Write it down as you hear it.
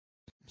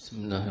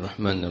بسم الله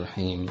الرحمن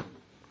الرحيم.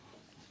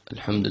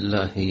 الحمد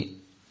لله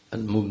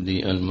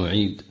المبدي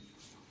المعيد،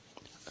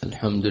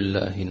 الحمد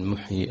لله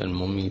المحيي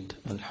المميت،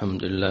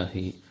 الحمد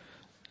لله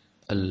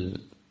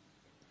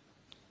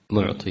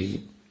المعطي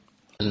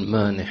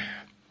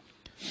المانح.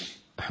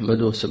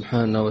 أحمده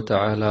سبحانه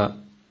وتعالى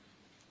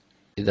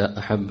إذا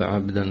أحب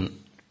عبدا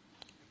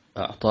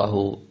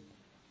أعطاه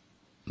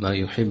ما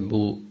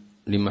يحب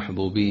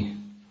لمحبوبيه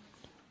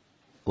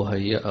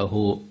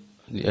وهيأه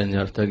لأن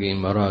يرتقي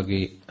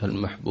مراقي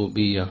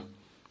المحبوبية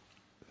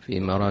في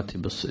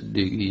مراتب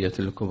الصديقية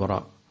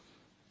الكبرى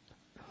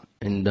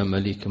عند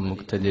مليك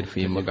مقتدر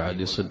في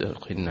مقعد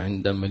صدق،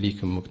 عند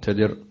مليك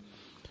مقتدر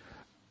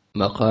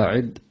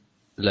مقاعد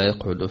لا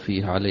يقعد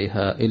فيه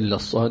عليها إلا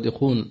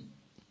الصادقون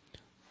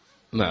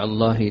مع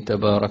الله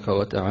تبارك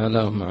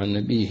وتعالى ومع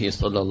نبيه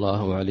صلى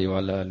الله عليه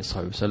وعلى آله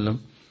وصحبه وسلم.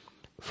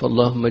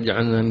 فاللهم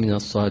اجعلنا من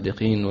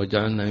الصادقين،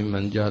 واجعلنا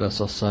ممن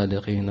جالس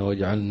الصادقين،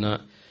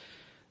 واجعلنا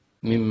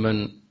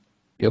ممن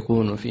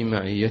يكون في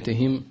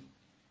معيتهم.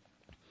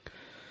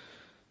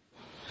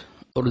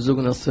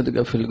 ارزقنا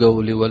الصدق في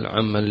القول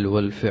والعمل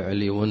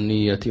والفعل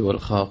والنية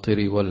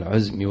والخاطر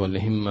والعزم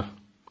والهمة.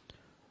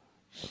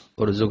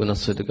 ارزقنا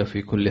الصدق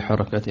في كل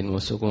حركة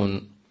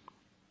وسكون.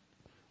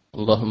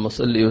 اللهم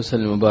صل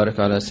وسلم وبارك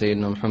على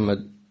سيدنا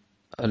محمد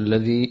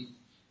الذي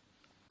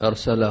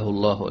أرسله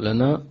الله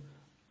لنا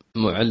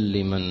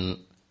معلما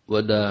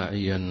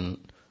وداعيا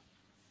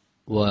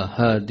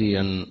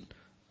وهاديا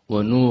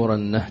ونورا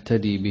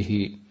نهتدي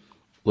به،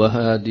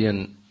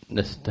 وهاديا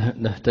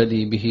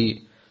نهتدي به،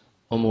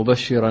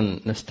 ومبشرا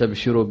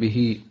نستبشر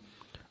به،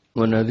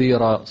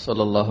 ونذيرا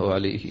صلى الله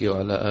عليه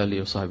وعلى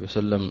آله وصحبه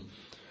وسلم.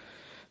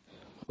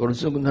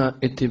 ارزقنا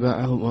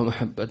اتباعه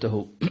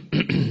ومحبته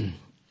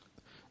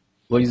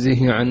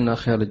ويجزيه عنا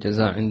خير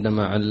الجزاء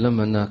عندما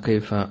علمنا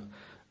كيف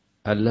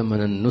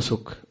علمنا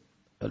النسك،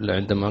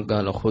 عندما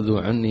قال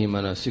خذوا عني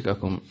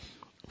مناسككم،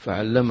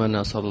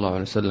 فعلمنا صلى الله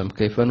عليه وسلم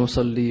كيف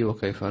نصلي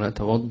وكيف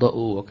نتوضأ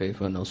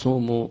وكيف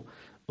نصوم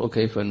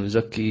وكيف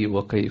نزكي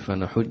وكيف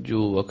نحج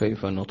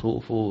وكيف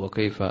نطوف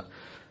وكيف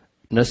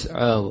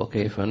نسعى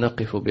وكيف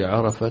نقف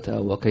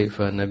بعرفة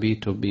وكيف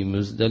نبيت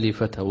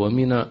بمزدلفة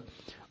ومنى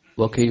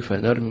وكيف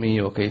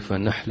نرمي وكيف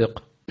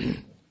نحلق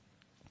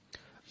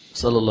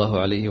صلى الله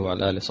عليه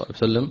وعلى آله وصحبه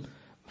وسلم.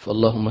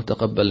 فاللهم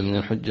تقبل من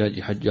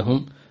الحجاج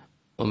حجهم،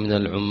 ومن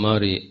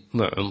العمار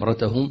مع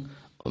عمرتهم،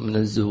 ومن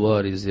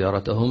الزوار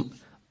زيارتهم،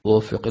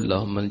 ووفق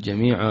اللهم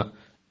الجميع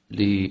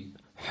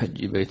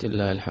لحج بيت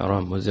الله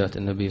الحرام وزيارة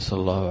النبي صلى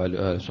الله عليه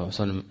وآله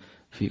وسلم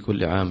في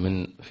كل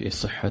عام في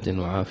صحة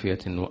وعافية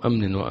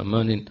وأمن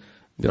وأمان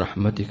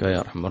برحمتك يا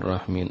أرحم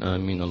الراحمين،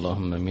 آمين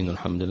اللهم آمين.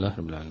 الحمد لله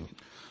رب العالمين.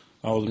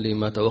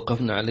 لما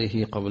توقفنا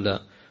عليه قبل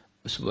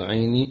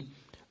أسبوعين،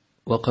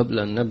 وقبل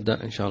أن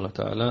نبدأ إن شاء الله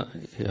تعالى،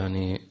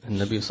 يعني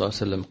النبي صلى الله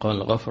عليه وسلم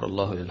قال غفر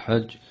الله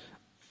للحج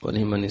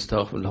ولمن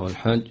يستغفر له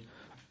الحج،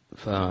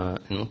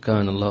 فإن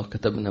كان الله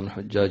كتبنا من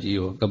حجاجي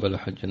وقبل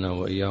حجنا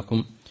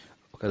وإياكم،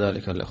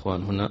 وكذلك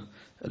الإخوان هنا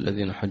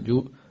الذين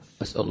حجوا.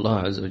 أسأل الله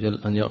عز وجل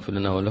أن يغفر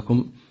لنا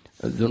ولكم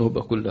الذنوب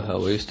كلها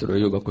ويستر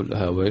العيوب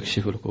كلها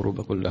ويكشف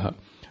الكروب كلها،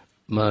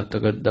 ما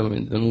تقدم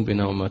من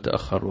ذنوبنا وما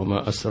تأخر،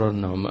 وما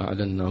أسررنا وما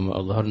أعلنا وما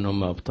أظهرنا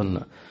وما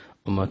أبطلنا،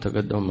 وما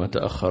تقدم وما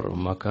تأخر،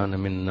 وما كان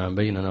منا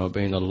بيننا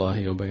وبين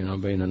الله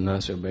وبين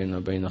الناس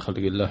وبين خلق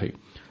الله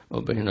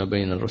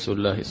وبين رسول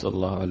الله صلى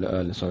الله عليه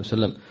وآله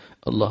وسلم.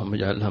 اللهم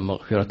اجعلها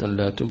مغفرة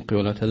لا تبقي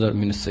ولا تذر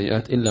من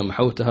السيئات إلا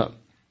محوتها،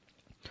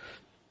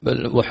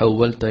 بل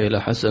وحولت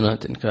إلى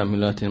حسنات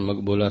كاملات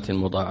مقبولات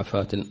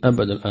مضاعفات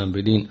أبد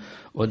الآبدين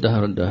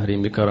ودهر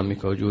الداهرين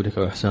بكرمك وجودك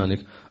وإحسانك.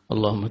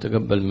 اللهم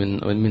تقبل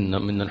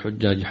من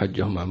الحجاج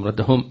حجهم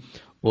وعمرتهم،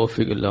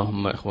 ووفق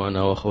اللهم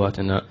إخوانا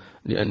وأخواتنا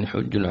لأن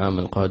يحج العام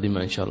القادم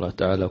إن شاء الله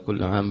تعالى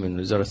كل عام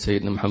من زيارة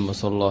سيدنا محمد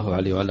صلى الله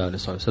عليه وعلى آله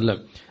وسلم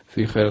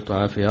في خير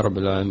وعافية يا رب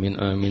العالمين،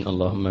 آمين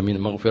اللهم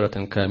آمين.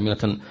 مغفرة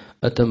كاملة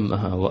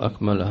أتمها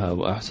وأكملها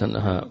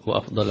وأحسنها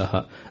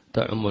وأفضلها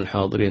تعم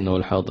الحاضرين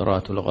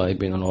والحاضرات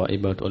والغائبين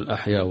والغائبات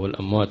والأحياء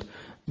والأموات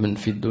من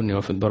في الدنيا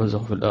وفي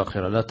البرزخ وفي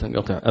الآخرة، لا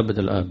تنقطع أبد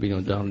الآبين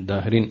ودار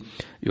الداهرين.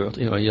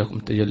 يعطينا وإياكم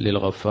تجلي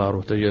الغفار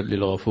وتجلي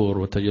الغفور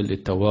وتجلي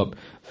التواب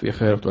في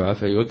خير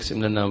وعافية،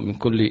 ويقسم لنا من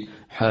كل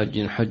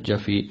حاج حج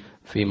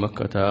في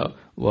مكة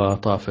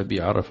وطاف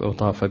بعرفة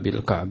وطاف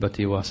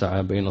بالكعبة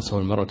وسعى بين الصفا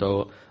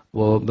والمروة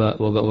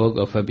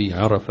ووقف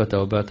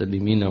بعرفة وبات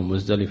بمنى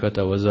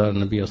ومزدلفة وزار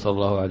النبي صلى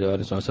الله عليه وآله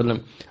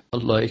وسلم.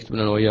 الله يكتب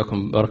لنا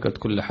وإياكم بركة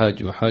كل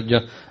حاج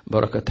وحاجة،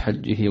 بركة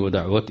حجه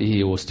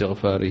ودعوته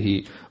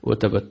واستغفاره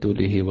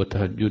وتبتله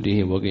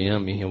وتهجده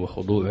وقيامه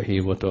وخضوعه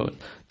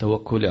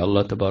وتوكل على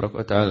الله تبارك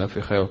وتعالى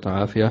في خير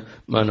وعافية.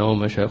 ما نوى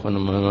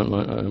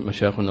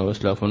مشايخنا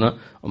وأسلافنا،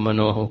 وما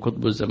نواه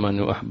قطب الزمان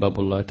وأحباب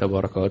الله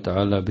تبارك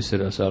وتعالى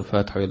بسر أسال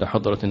الفاتحة إلى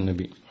حضرة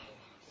النبي.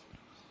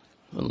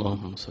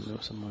 اللهم صل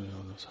وسلم على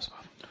رسول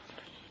الله.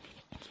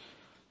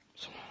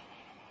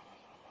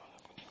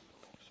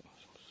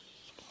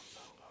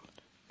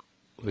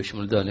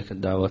 ويشمل ذلك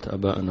الدعوات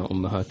أبائنا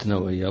وأمهاتنا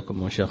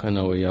وإياكم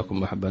وشيخنا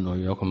وإياكم وحبنا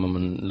وإياكم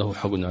ومن له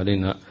حق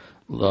علينا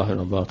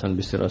ظاهر وباطن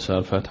بسر أسال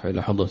الفاتحة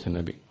إلى حضرة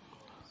النبي.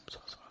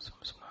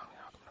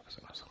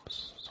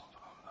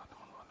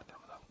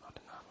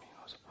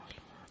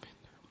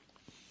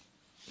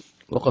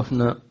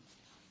 وقفنا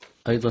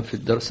أيضا في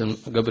الدرس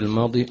قبل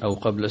الماضي أو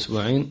قبل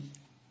أسبوعين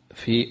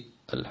في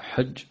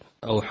الحج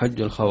أو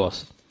حج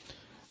الخواص.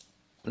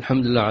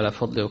 الحمد لله على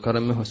فضله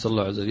وكرمه، وصلى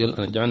الله عز وجل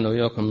أن يجعلنا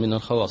وإياكم من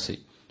الخواص.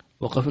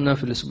 وقفنا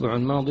في الأسبوع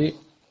الماضي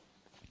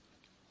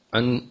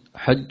عن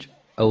حج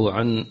أو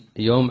عن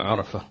يوم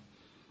عرفة،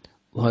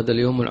 وهذا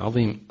اليوم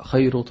العظيم،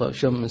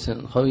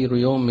 خير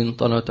يوم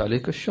طلعت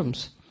عليك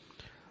الشمس،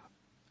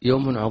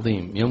 يوم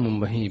عظيم، يوم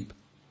مهيب.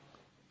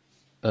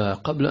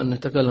 قبل أن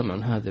نتكلم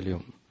عن هذا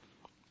اليوم،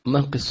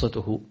 ما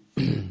قصته؟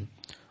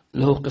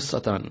 له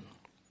قصتان.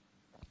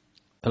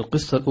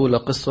 القصة الأولى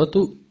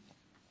قصة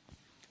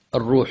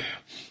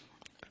الروح.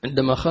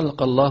 عندما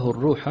خلق الله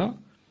الروح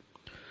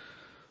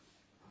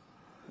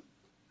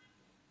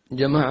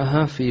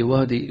جمعها في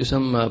وادي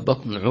يسمى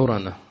بطن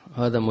عرنة،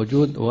 هذا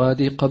موجود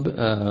وادي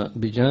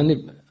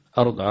بجانب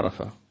أرض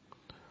عرفة.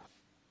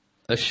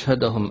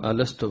 أشهدهم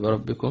ألست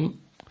بربكم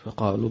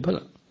فقالوا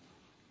بلى.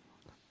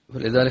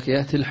 فلذلك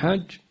يأتي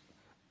الحاج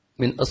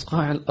من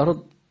أصقاع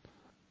الأرض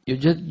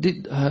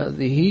يجدد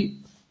هذه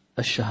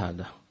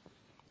الشهادة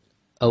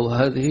أو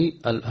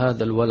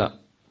هذا الولاء،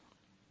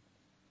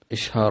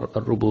 إشهار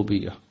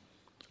الربوبية،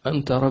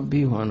 أنت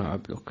ربي وأنا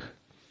عبدك.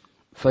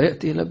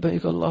 فيأتي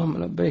لبيك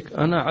اللهم لبيك،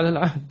 أنا على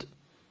العهد،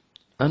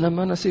 أنا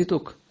ما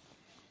نسيتك.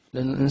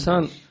 لأن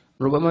الإنسان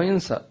ربما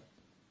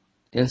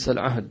ينسى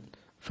العهد.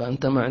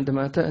 فأنت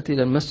عندما تأتي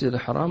إلى المسجد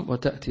الحرام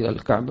وتأتي إلى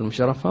الكعبة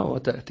المشرفة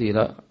وتأتي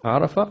إلى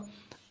عرفة،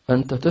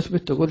 أنت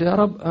تثبت تقول يا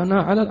رب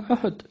أنا على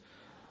العهد،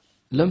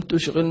 لم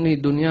تشغلني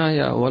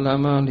دنياي ولا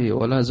مالي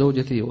ولا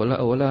زوجتي ولا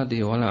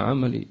أولادي ولا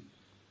عملي،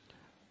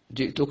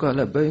 جئتك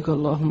لبيك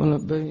اللهم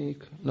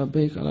لبيك،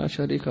 لبيك لا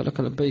شريك لك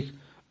لبيك.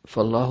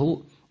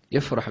 فالله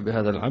يفرح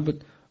بهذا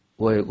العبد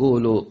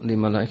ويقول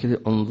لملائكته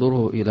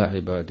انظروا إلى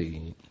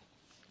عبادي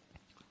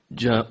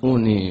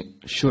جاءوني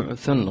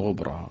شعثا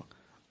غبرا.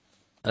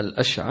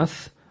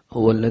 الأشعث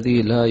هو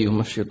الذي لا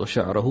يمشط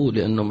شعره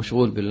لأنه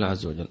مشغول بالله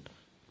عز وجل،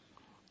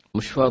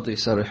 مش فاضي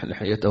يسرح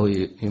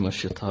لحيته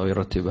يمشطها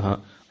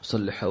ويرتبها،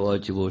 يصلح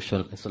حواجبه،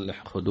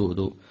 يصلح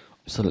خدوده،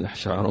 يصلح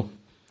شعره،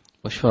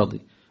 مش فاضي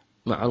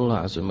مع الله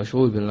عز وجل،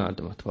 مشغول بالله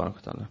عندما تبارك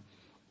وتعالى.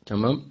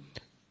 تمام.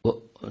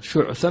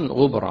 شعثا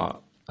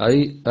غبرا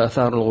أي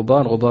آثار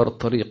الغبار، غبار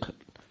الطريق،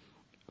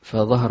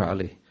 فظهر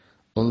عليه.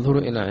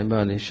 انظروا إلى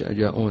عبادي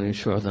جاءوني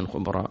شعثا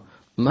غبرا.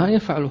 ما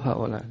يفعل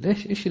هؤلاء؟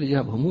 ليش؟ إيش اللي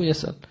جابهم؟ مو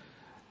يسأل.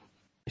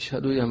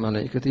 اشهدوا يا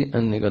ملائكتي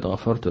أني قد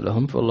غفرت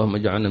لهم، فاللهم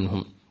اجعلنا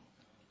منهم.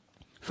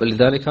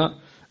 فلذلك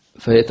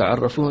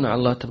فيتعرفون على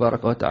الله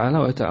تبارك وتعالى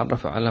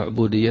ويتعرف على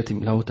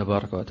عبوديتهم له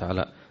تبارك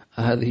وتعالى.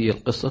 هذه هي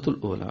القصة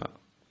الأولى.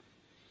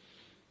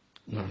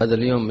 هذا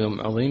اليوم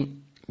يوم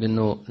عظيم،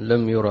 لأنه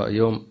لم يرى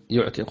يوم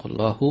يعتق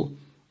الله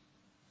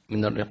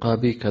من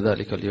الرقاب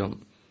كذلك اليوم،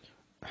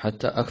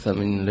 حتى أكثر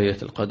من ليلة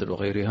القدر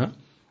وغيرها.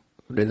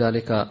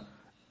 لذلك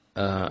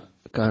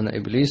كان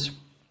إبليس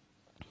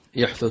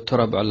يحث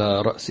التراب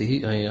على رأسه،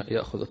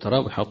 يأخذ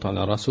التراب ويحطه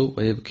على رأسه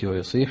ويبكي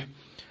ويصيح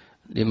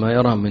لما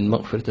يرى من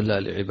مغفرة الله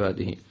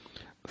لعباده.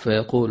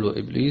 فيقول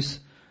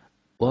إبليس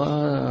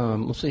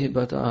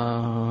ومصيبة،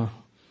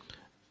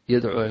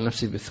 يدعو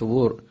لنفسه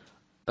بالثبور،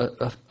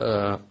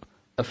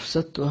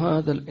 أفسدت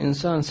هذا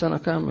الإنسان سنة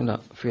كاملة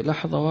في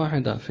لحظة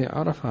واحدة في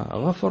عرفة،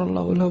 غفر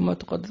الله له ما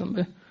تقدم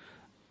به.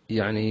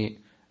 يعني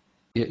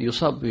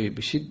يصاب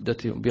بشدة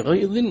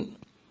بغيظ،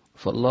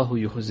 فالله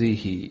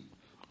يخزيه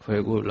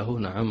فيقول له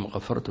نعم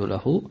غفرت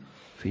له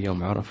في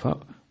يوم عرفة.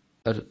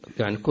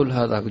 يعني كل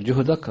هذا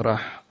جهدك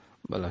راح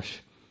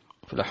بلاش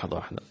في لحظة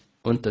واحدة،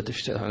 وانت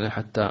تشتغل عليه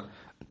حتى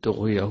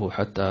تغويه،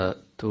 حتى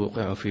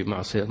توقعه في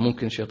معصية.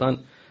 ممكن شيطان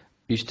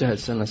يجتهد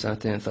سنة،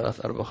 سنتين،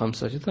 3، 4،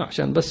 5 جدا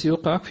عشان بس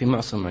يوقعك في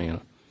معصية معينة،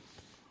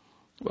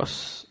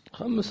 بس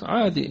 5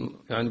 عادي،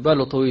 يعني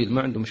باله طويل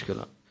ما عنده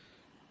مشكلة.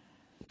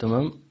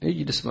 تمام.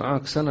 يجلس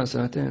معاك سنة،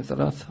 سنتين،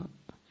 3،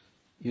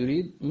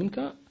 يريد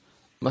منك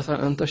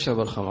مثلا أن تشرب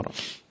الخمر،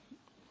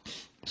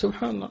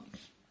 سبحان الله.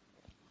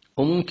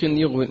 وممكن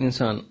يغوي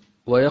الإنسان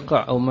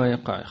ويقع أو ما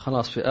يقع،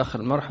 خلاص في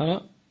آخر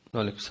مرحلة،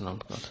 عليكم السلام،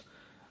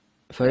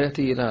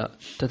 فيأتي إلى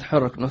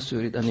تتحرك نفسه،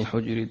 يريد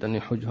أن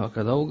يحج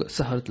هكذا،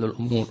 وسهلت له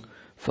الأمور،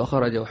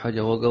 فخرج وحج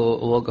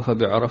ووقف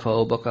بعرفة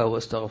وبكى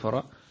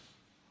واستغفر،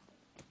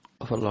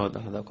 غفر الله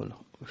له هذا كله.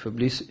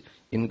 فإبليس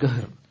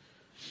ينقهر،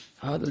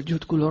 هذا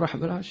الجهد كله راح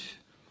بلاش،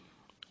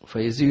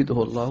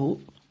 فيزيده الله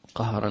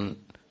قهرا.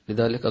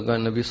 لذلك قال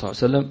النبي صلى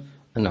الله عليه وسلم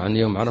أن عن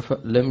يوم عرفة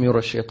لم يرى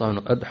الشيطان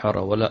أدحر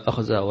ولا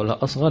أخزى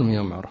ولا أصغر من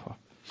يوم عرفة.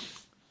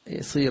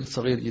 يصير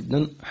صغير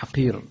جدا،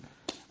 حقير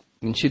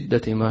من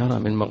شدة ما يرى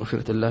من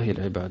مغفرة الله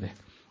لعباده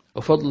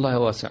وفضل الله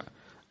واسع.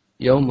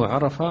 يوم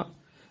عرفة،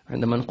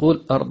 عندما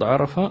نقول أرض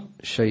عرفة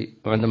شيء،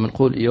 وعندما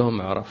نقول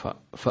يوم عرفة،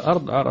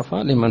 فأرض عرفة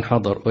لمن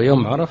حضر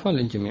ويوم عرفة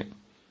للجميع.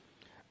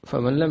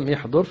 فمن لم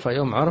يحضر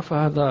فيوم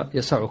عرفة هذا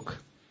يسعك،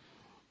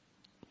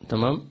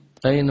 تمام،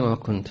 أينما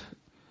كنت.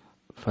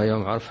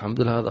 فيوم عرفة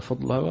الحمد لله هذا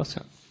فضل الله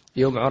واسع.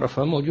 يوم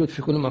عرفة موجود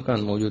في كل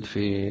مكان، موجود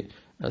في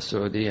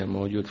السعودية،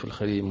 موجود في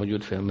الخليج،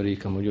 موجود في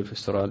أمريكا، موجود في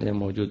استراليا،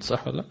 موجود،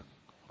 صح ولا؟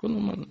 كل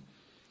من.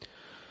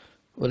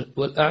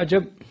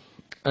 والأعجب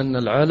أن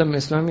العالم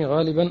الإسلامي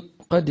غالبا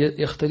قد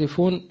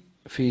يختلفون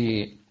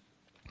في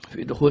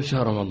دخول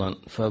شهر رمضان،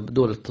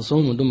 فبدول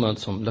تصوم ودون ما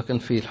تصوم، لكن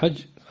في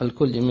الحج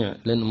الكل جميع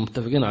لأنهم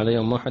متفقين على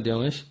يوم واحد،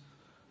 يوم إيش؟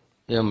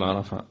 يوم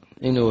عرفة.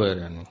 anywhere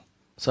يعني،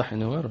 صح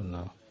anywhere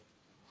ولا؟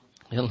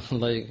 يلا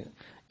الله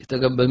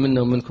يتقبل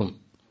منا ومنكم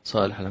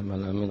صالح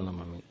الأعمال، آمين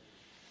اللهم آمين.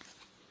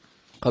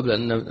 قبل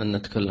أن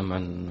نتكلم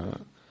عن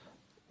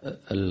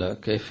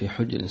كيف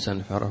يحج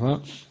الإنسان في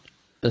عرفة،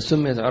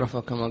 سميت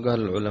عرفة كما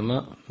قال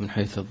العلماء من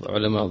حيث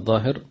علماء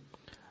الظاهر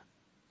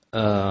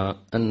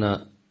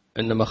أن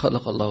عندما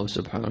خلق الله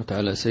سبحانه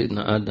وتعالى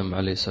سيدنا آدم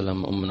عليه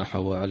السلام وأمنا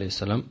حواء عليه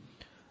السلام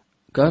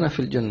كان في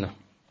الجنة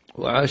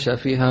وعاش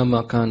فيها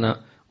ما كان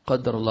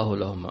قدر الله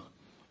لهما،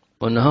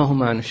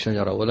 ونهاهما عن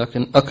الشجرة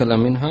ولكن أكل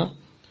منها،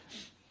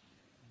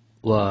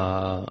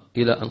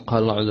 وإلى أن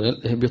قال الله عز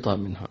وجل اهبطا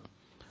منها،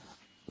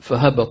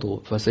 فهبطوا.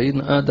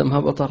 فسيدنا آدم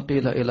هبط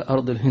قيل إلى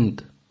أرض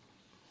الهند،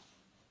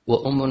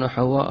 وأمنا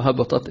حواء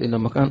هبطت إلى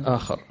مكان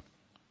آخر.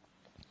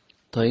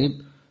 طيب،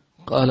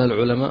 قال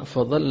العلماء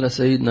فظل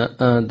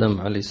سيدنا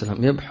آدم عليه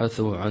السلام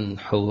يبحث عن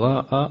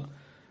حواء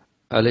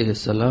عليه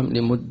السلام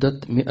لمدة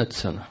 100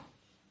 سنة،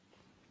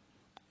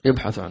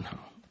 يبحث عنها،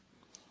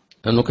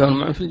 لأنه كان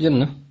معه في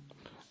الجنة،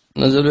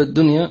 نزل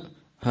الدنيا،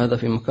 هذا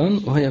في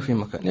مكان وهي في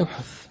مكان،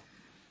 يبحث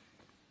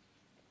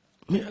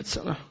 100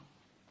 سنة،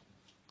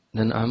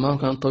 لأن أعمار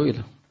كانت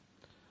طويلة،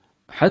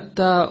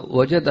 حتى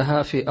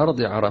وجدها في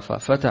أرض عرفة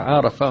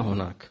فتعارفا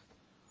هناك،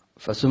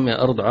 فسمي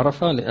أرض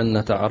عرفة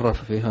لأن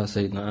تعرف فيها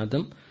سيدنا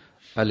آدم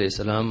عليه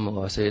السلام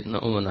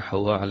وسيدنا أمنا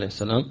حواء عليه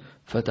السلام،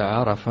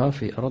 فتعارفا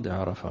في أرض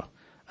عرفة.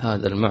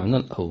 هذا المعنى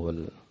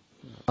الأول.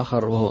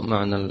 آخر وهو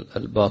معنى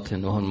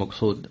الباطن، وهو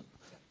المقصود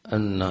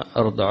أن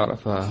أرض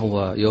عرفة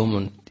هو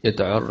يوم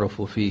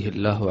يتعرف فيه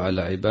الله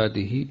على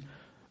عباده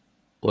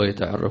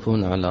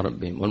ويتعرفون على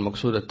ربهم،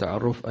 والمقصود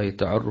التعرف أي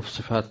تعرف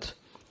صفات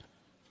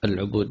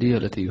العبودية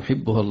التي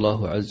يحبها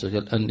الله عز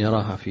وجل أن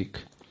يراها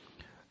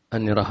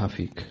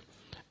فيك.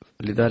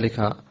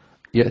 لذلك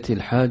يأتي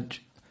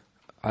الحاج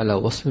على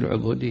وصف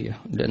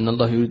العبودية، لأن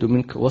الله يريد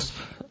منك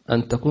وصف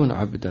أن تكون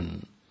عبدا،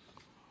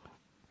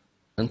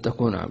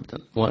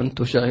 وأن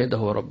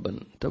تشاهده ربا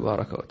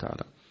تبارك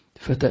وتعالى،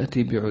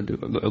 فتأتي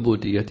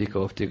بعبوديتك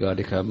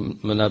وافتقارك.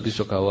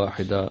 ملابسك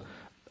واحدة،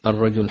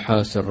 الرجل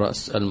حاس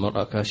الرأس،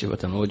 المرأة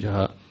كاشفة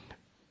وجهها،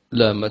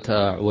 لا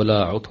متاع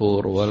ولا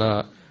عطور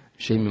ولا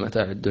شيء من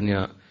متاع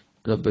الدنيا،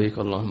 لبيك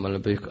اللهم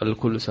لبيك،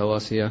 الكل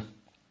سواسية،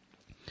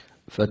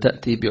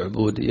 فتأتي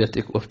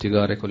بعبوديتك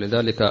وافتقارك.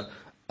 ولذلك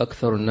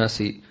أكثر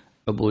الناس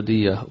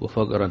عبودية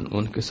وفقرا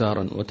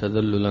وانكسارا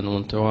وتذللا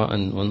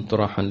وانطواء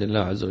وانطراحا لله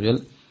عز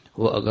وجل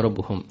هو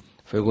أقربهم.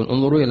 فيقول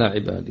انظروا إلى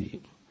عبادي،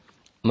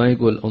 ما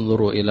يقول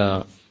انظروا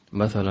إلى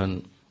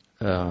مثلا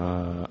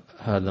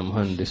هذا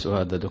مهندس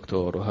وهذا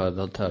دكتور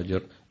وهذا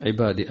تاجر،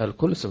 عبادي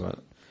الكل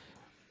سبحانه.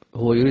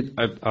 هو يريد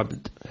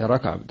عبد،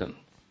 يراك عبدا،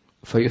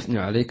 فيثني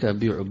عليك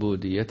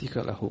بعبوديتك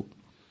له.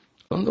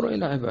 انظروا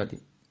إلى عبادي،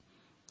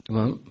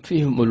 تمام،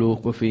 فيهم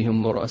ملوك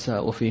وفيهم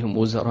رؤساء وفيهم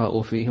وزراء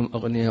وفيهم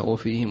أغنياء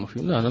وفيهم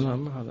لا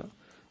ما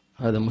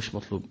هذا مش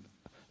مطلوب.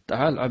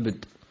 تعال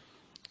عبد،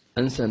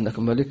 انسى أنك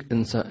ملك،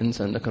 انسى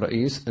أنك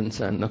رئيس،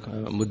 انسى أنك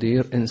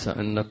مدير، انسى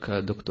أنك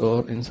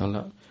دكتور، انسى.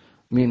 لا،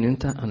 مين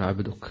أنت؟ أنا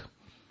عبدك.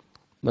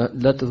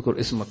 لا تذكر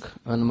اسمك،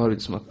 أنا ما أريد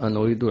اسمك، أنا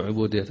أريد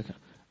عبوديتك.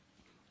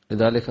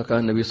 لذلك كان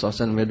النبي صلى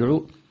الله عليه وسلم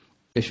يدعو،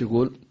 إيش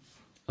يقول؟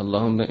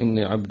 اللهم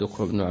إني عبدك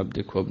وابن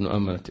عبدك وابن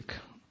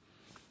أمتك.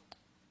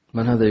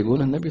 من هذا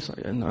يقول؟ النبي صلى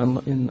الله عليه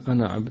وسلم، إن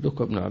أنا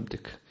عبدك وابن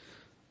عبدك.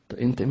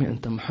 أنت مين؟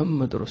 أنت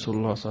محمد رسول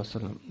الله صلى الله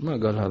عليه وسلم. ما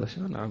قال هذا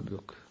شيء، أنا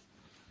عبدك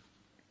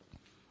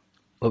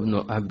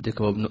وابن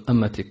عبدك وابن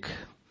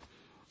أمتك.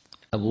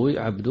 أبوي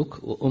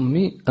عبدك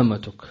وأمي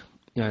أمتك،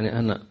 يعني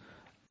أنا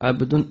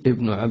عبد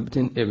ابن عبد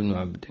ابن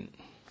عبد.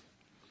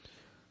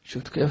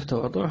 شفت كيف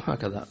تواضع؟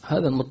 هكذا،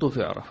 هذا المطلوب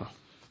في عرفة.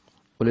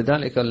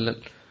 ولذلك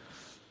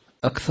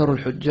أكثر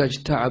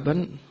الحجاج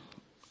تعبا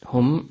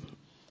هم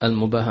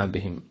المباهى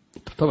بهم.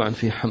 طبعا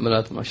في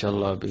حملات ما شاء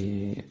الله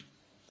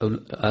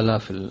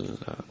بآلاف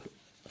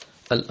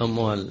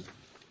الأموال،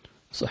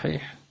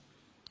 صحيح،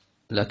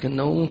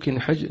 لكنه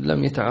ممكن حج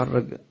لم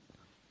يتعرق،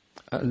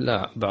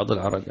 لا بعض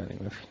العرق يعني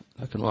ما في،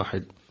 لكن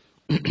واحد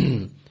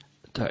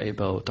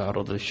تعب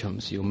وتعرض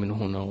للشمس ومن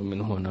هنا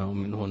ومن هنا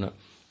ومن هنا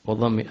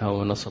وظمئ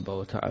ونصب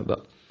وتعب،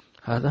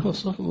 هذا هو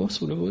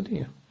وصف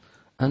العبودية.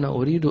 أنا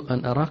أريد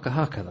أن أراك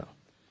هكذا.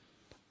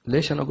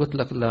 ليش أنا قلت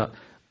لك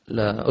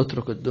لا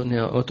أترك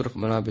الدنيا وأترك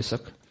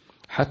ملابسك،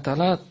 حتى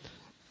لا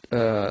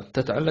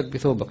تتعلق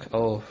بثوبك،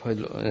 أو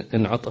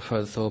انعطف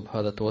هذا الثوب،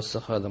 هذا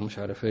توسخ، هذا مش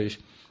عارف إيش،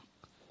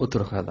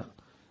 اترك هذا.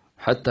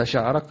 حتى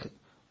شعرك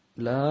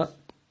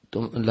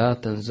لا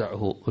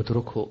تنزعه،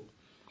 اتركه.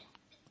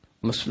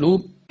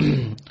 مسلوب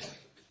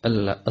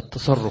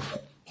التصرف.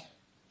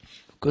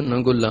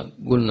 كنا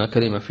قلنا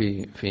كلمة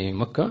في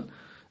مكة،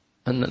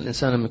 أن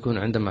الإنسان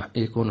عندما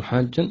يكون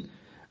حاجا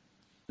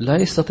لا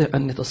يستطيع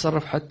أن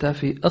يتصرف حتى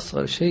في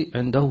أصغر شيء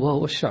عنده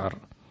وهو الشعر،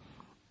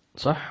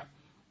 صح؟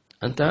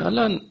 أنت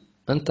الآن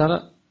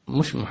لا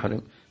مش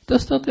محرم،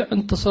 تستطيع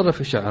أن تتصرف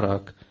في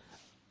شعرك،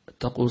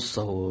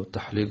 تقصه،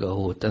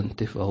 تحلقه،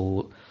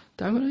 تنتفه،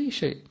 تعمل أي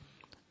شيء.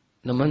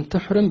 لما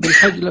تحرم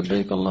بالحج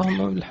لبيك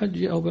اللهم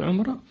بالحج أو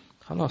بالعمرة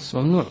خلاص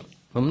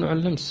ممنوع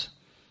اللمس.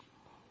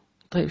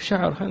 طيب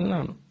شعر هذا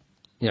نعم،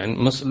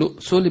 يعني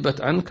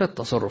سلبت عنك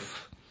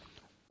التصرف،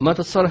 ما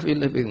تتصرف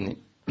إلا بإذني.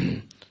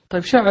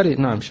 طيب شعري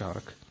نعم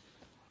شعرك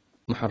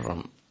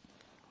محرم،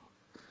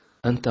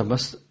 أنت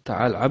بس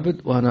تعال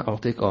عبد وأنا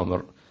أعطيك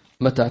أمر،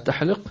 متى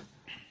تحلق،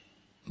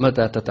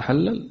 متى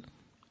تتحلل،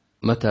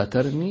 متى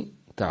ترمي،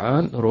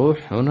 تعال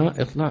روح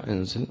هنا اطلع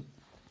انزل،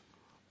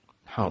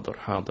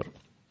 حاضر.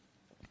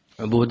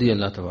 عبودية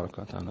الله تبارك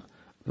وتعالى.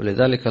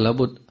 ولذلك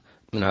لابد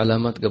من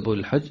علامات قبول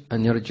الحج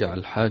أن يرجع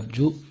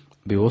الحاج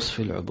بوصف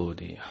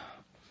العبودية.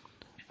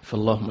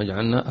 فاللهم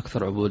اجعلنا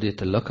أكثر عبودية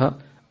لك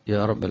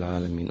يا رب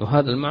العالمين.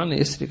 وهذا المعنى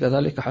يسري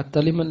كذلك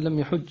حتى لمن لم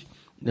يحج،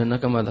 لأن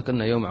كما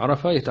ذكرنا يوم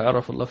عرفة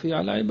يتعرف الله فيه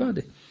على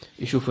عباده.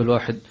 يشوف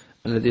الواحد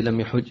الذي لم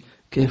يحج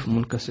كيف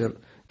منكسر،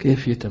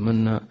 كيف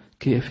يتمنى،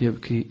 كيف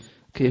يبكي،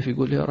 كيف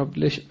يقول يا رب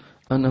ليش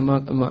أنا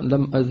ما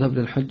لم أذهب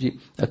للحج،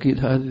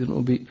 أكيد هذه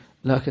ذنوبي،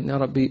 لكن يا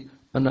ربي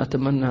أنا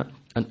أتمنى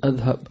أن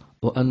أذهب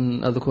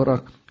وأن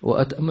أذكرك،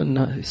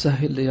 وأتمنى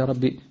سهل لي يا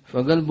ربي.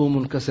 فقلبه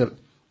منكسر،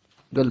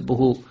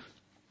 قلبه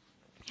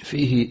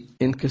فيه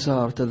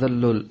انكسار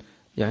تذلل،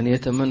 يعني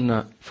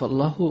يتمنى.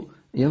 فالله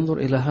ينظر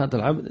إلى هذا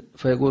العبد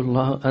فيقول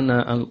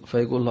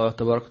الله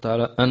تبارك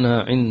وتعالى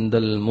أنا عند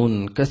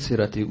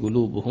المنكسرة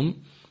قلوبهم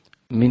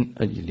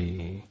من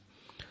أجلي.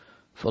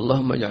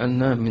 فاللهم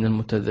اجعلنا من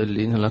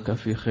المتذلين لك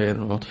في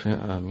خير ولطف،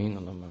 آمين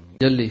اللهم آمين.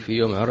 جلي في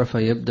يوم عرفة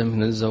يبدأ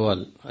من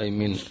الزوال، أي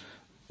من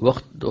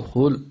وقت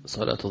دخول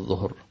صلاة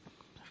الظهر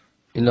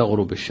إلى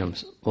غروب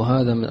الشمس،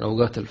 وهذا من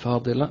الأوقات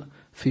الفاضلة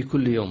في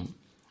كل يوم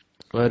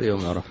غير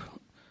يوم عرفة،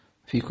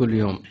 في كل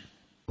يوم.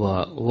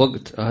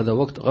 ووقت هذا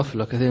وقت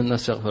غفلة، كثير من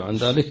الناس يغفل عن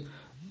ذلك،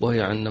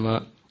 وهي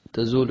عندما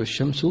تزول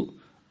الشمس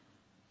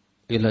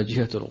إلى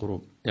جهة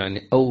الغروب،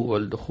 يعني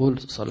أول دخول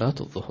صلاة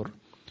الظهر.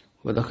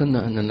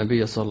 وذكرنا أن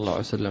النبي صلى الله عليه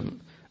وسلم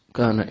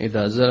كان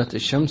إذا زالت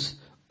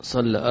الشمس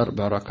صلى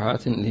 4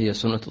 ركعات اللي هي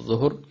سنة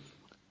الظهر،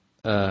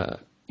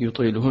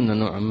 يطيلهن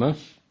نوعا ما،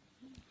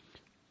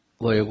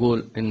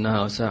 ويقول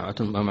إنها ساعة،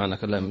 ما معنى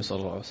كلامه صلى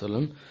الله عليه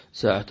وسلم،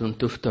 ساعة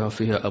تفتح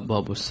فيها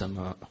أبواب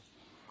السماء،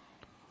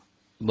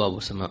 باب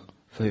السماء،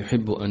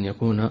 فيحب أن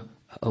يكون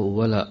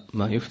أول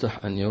ما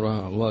يفتح أن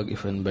يرى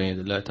واقفا بين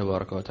الله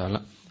تبارك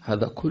وتعالى.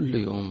 هذا كل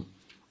يوم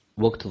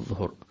وقت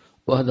الظهر،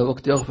 وهذا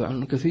وقت يغفل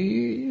عنه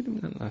كثير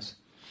من الناس،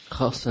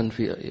 خاصة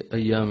في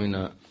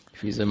أيامنا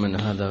في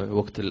زمن هذا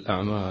وقت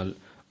الأعمال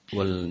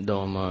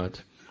والدوامات.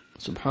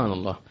 سبحان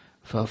الله.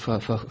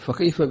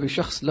 فكيف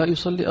بشخص لا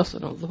يصلي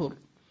أصلا الظهر؟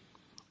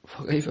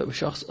 فكيف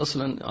بشخص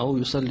أصلا أو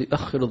يصلي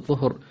أخر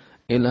الظهر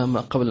إلى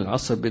ما قبل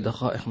العصر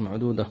بدقائق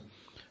معدودة؟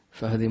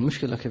 فهذه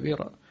مشكلة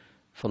كبيرة.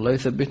 فالله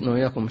يثبتنا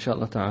وإياكم إن شاء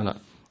الله تعالى.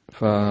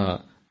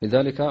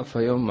 فلذلك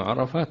فيوم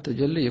عرفة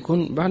التجلي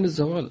يكون بعد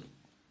الزوال.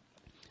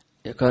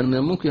 كان من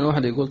الممكن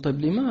واحد يقول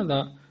طيب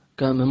لماذا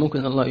كان من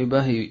ممكن الله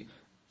يباهي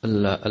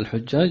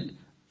الحجاج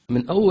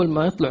من أول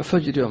ما يطلع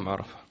فجر يوم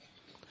عرفة،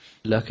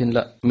 لكن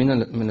لا،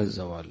 من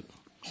الزوال،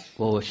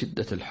 وهو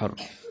شدة الحر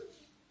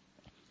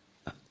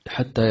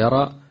حتى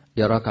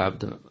يراك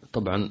عبد.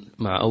 طبعا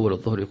مع أول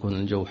الظهر يكون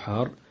الجو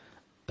حار،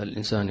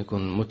 الإنسان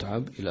يكون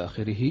متعب إلى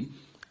آخره،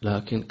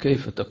 لكن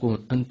كيف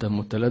تكون أنت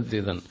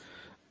متلذذا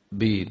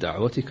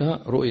بدعوتك؟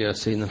 رؤيا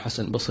سيدنا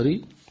الحسن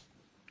البصري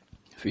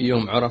في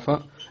يوم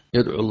عرفة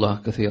يدعو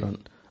الله كثيرا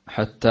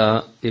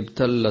حتى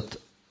ابتلت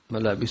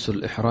ملابس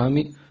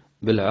الإحرام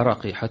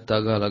بالعرق، حتى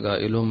قال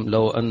قائلهم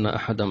لو أن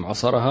أحدا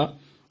عصرها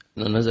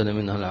لنزل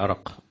منها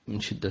العرق من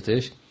شدة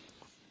إيش،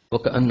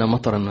 وكأن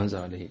مطرا نزل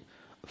عليه.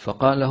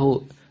 فقال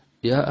له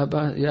يا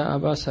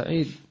أبا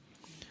سعيد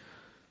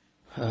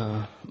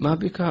ما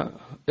بك،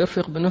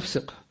 ارفق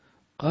بنفسك.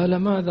 قال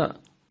ماذا؟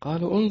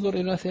 قالوا انظر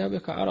إلى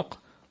ثيابك عرق.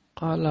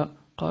 قال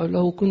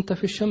له كنت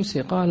في الشمس؟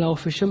 قال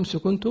وفي الشمس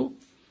كنت؟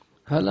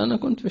 هل أنا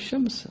كنت في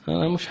الشمس؟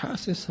 أنا مش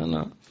حاسس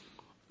أنا.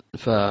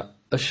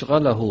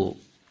 فأشغله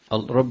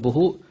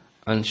ربه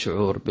عن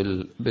شعور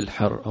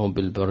بالحر أو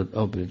بالبرد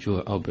أو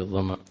بالجوع أو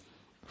بالظمأ.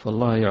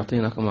 فالله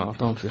يعطينا كما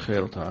أعطاهم في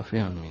خير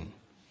وتعافيه، آمين.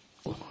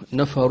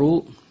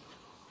 نفروا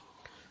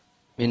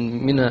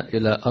من منى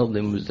إلى أرض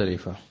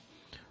مزدلفة،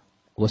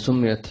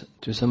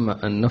 تسمى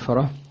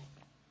النفرة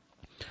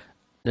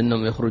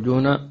لأنهم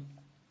يخرجون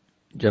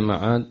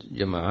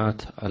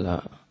جماعات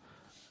على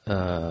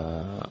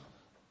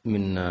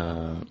من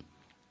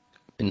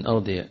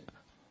أرض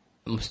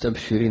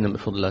مستبشرين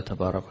بفضل الله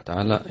تبارك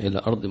وتعالى إلى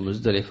أرض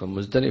مزدلفة.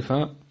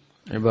 مزدلفة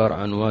عبارة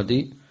عن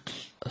وادي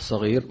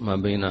صغير ما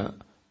بين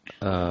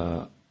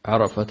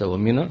عرفة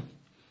ومنى،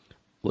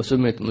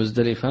 وسميت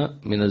مزدلفة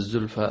من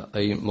الزلفة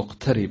أي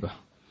مقتربة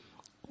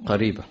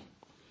قريبة،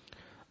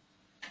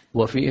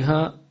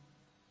 وفيها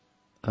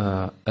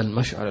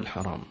المشعر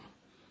الحرام،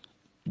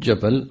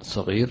 جبل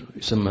صغير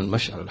يسمى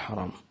المشعر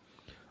الحرام،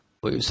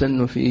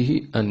 ويسن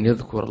فيه أن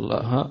يذكر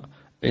الله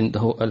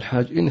عنده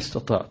الحاج إن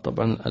استطاع.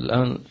 طبعا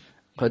الآن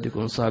قد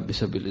يكون صعب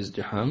بسبب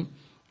الازدحام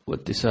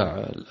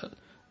واتساع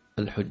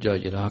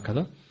الحجاج إلى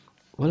هكذا،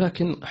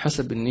 ولكن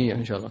حسب النية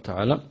إن شاء الله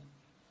تعالى.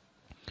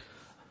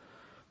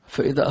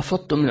 فإذا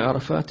أفضتم من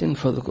عرفات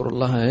فاذكروا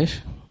الله إيش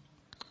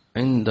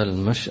عند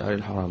المشعر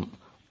الحرام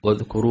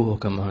واذكروه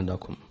كما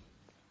هداكم.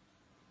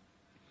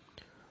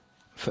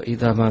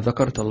 فإذا ما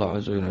ذكرت الله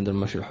عز وجل عند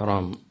المشعر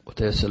الحرام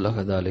وتيسر لك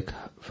ذلك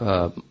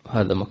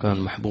فهذا مكان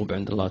محبوب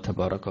عند الله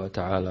تبارك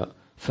وتعالى،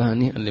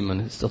 فهنيئا لمن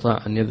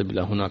استطاع أن يذهب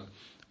إلى هناك،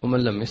 ومن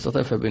لم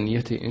يستطع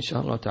فبنيته إن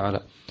شاء الله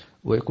تعالى.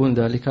 ويكون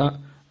ذلك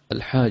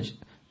الحاج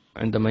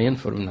عندما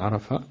ينفر من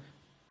عرفة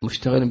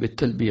مشتغلا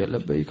بالتلبية،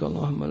 لبيك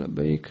اللهم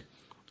لبيك.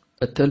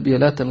 التلبية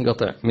لا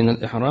تنقطع من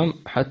الإحرام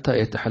حتى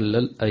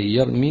يتحلل، أي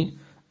يرمي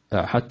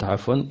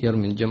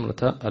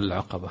جمرة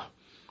العقبة.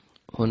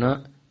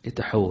 هنا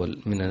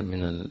يتحول من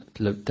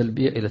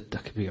التلبية إلى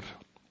التكبير.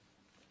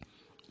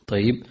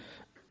 طيب،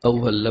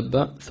 أول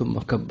لبى ثم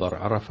كبر،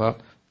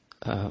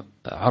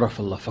 عرف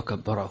الله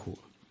فكبره،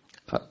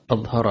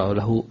 أظهر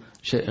له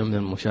شيئا من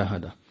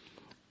المشاهدة.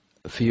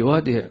 في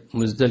وادي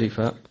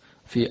مزدلفة،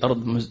 في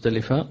أرض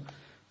مزدلفة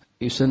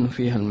يسن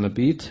فيها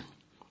المبيت،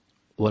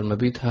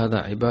 والمبيت هذا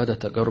عبادة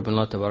تقرب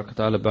الله تبارك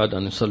وتعالى بعد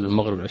أن يصلي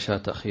المغرب والعشاء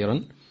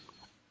تأخيرا.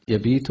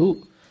 يبيت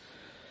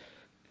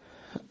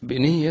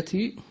بنية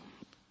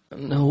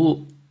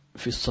أنه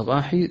في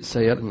الصباح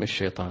سيرمي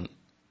الشيطان،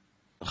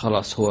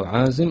 خلاص هو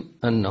عازم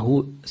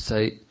أنه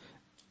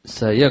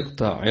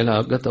سيقطع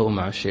علاقته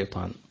مع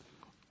الشيطان،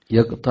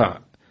 يقطع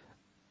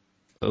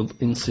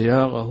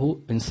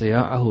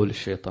انصياعه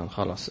للشيطان.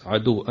 خلاص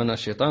عدو، أنا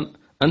الشيطان،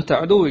 أنت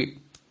عدوي.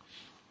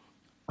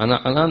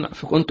 أنا الآن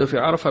كنت في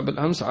عرفة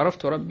بالأمس،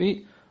 عرفت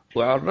ربي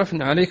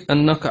وعرفني عليك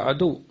أنك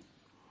عدو،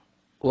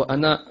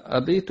 وأنا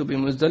أبيت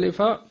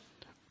بمزدلفة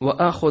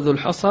وأخذ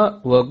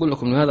الحصى وأقول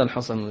لكم هذا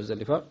الحصى من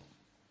مزدلفة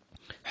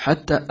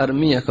حتى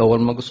أرميك،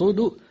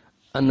 والمقصود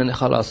أنني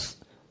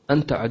خلاص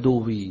أنت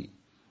عدوي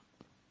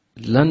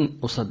لن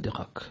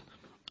أصدقك.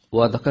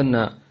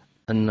 وذكرنا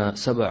أن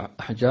 7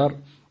 أحجار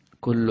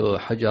كل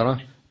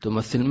حجرة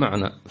تمثل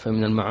معنى،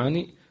 فمن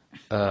المعاني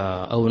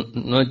أو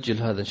نؤجل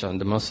هذا إن شاء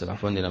الله عندما نصل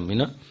عفوا إلى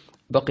منى.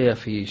 بقي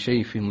في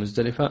شيء في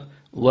مزدلفة،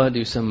 وادي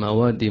يسمى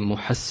وادي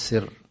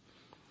محسر.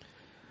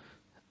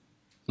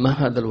 ما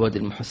هذا الوادي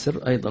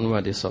المحسر؟ أيضا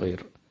وادي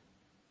صغير،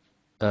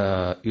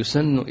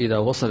 يسن إذا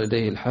وصل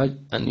إليه الحاج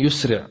أن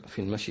يسرع في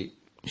المشي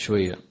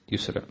شوية،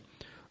 يسرع.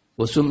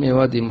 وسمي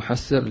وادي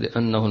محسر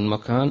لأنه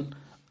المكان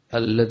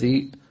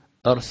الذي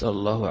أرسل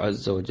الله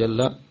عز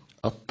وجل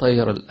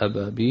الطير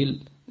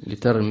الأبابيل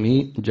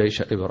لترمي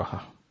جيش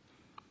إبرهة.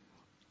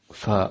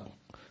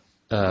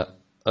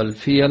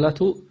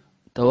 فالفيلة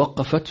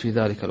توقفت في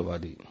ذلك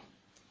الوادي،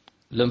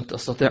 لم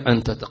تستطع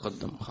أن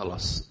تتقدم،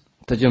 خلاص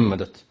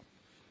تجمدت.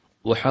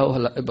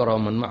 وحاول إبرة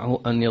ومن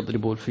معه أن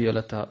يضربوا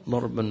الفيلة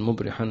ضربا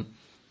مبرحا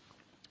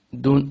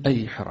دون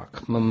أي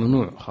حراك،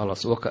 ممنوع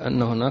خلاص،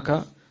 وكأن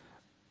هناك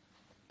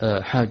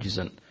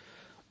حاجزا.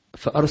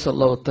 فأرسل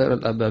الله الطير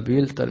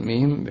الأبابيل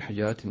ترميهم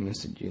بحجارة من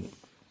سجين،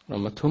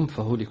 رمتهم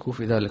فهلكوا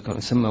في ذلك،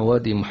 يسمى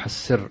وادي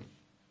محسر.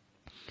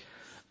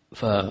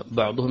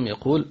 فبعضهم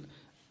يقول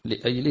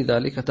لأجل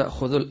ذلك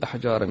تأخذ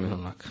الأحجار من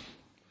هناك،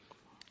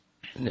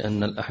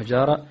 لأن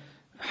الأحجار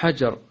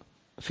حجر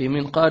في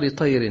منقار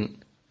طير،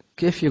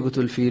 كيف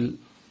يقتل الفيل؟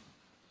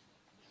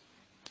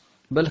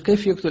 بل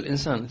كيف يقتل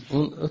الإنسان؟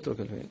 اترك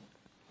الفيل،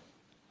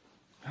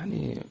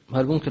 يعني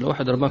هل ممكن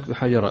واحد رماك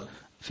بحجرة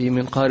في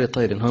منقار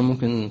طير هل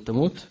ممكن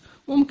تموت؟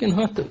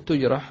 ممكن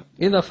تجرح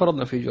إذا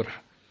فرضنا في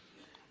جرح،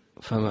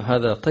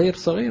 فهذا طير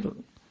صغير،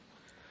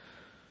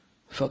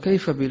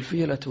 فكيف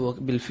بالفيلة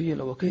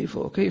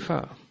وكيف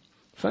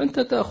فأنت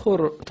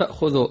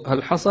تأخذ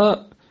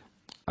الحصى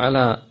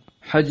على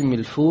حجم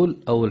الفول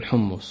أو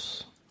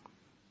الحمص،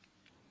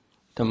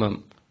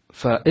 تمام.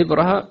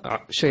 فإبرهة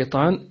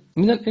شيطان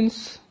من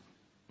الإنس،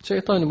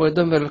 شيطان يبغى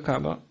يدمر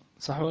الكعبة،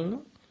 صح ولا لا؟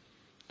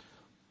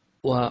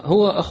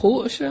 وهو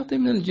أخوه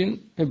الشياطين من الجن،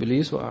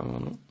 إبليس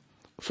وأعوانه.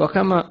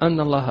 فكما أن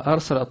الله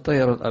أرسل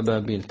الطير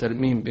الأبابيل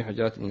ترميهم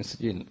بحجارة من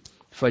سجين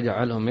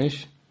فجعلهم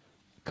إيش؟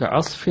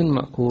 كعصف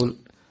مأكول،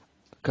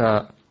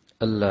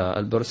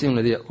 كالبرسيم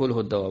الذي يأكله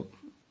الدواب،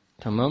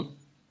 تمام.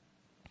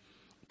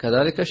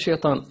 كذلك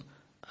الشيطان،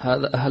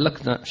 هذا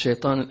أهلكنا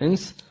شيطان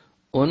الإنس،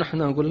 ونحن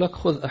نقول لك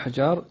خذ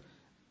أحجار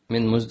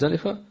من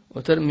مزدلفة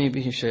وترمي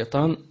به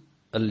شيطان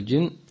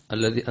الجن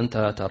الذي أنت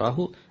لا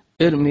تراه،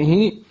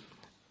 ارميه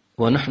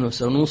ونحن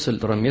سنوصل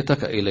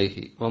رميتك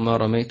إليه، وما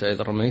رميت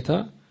إذ رميت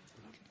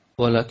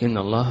ولكن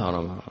الله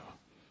رمى.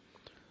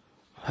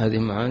 هذه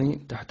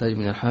معاني تحتاج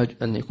من الحاج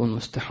أن يكون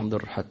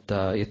مستحضر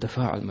حتى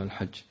يتفاعل مع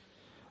الحج،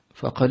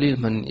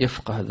 فقليل من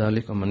يفقه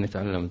ذلك ومن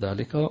يتعلم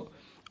ذلك،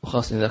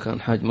 وخاصة إذا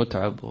كان حاج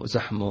متعب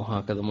وزحمه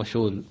وهكذا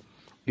مشغول،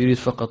 يريد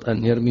فقط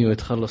أن يرمي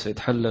ويتخلص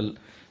يتحلل،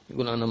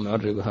 يقول أنا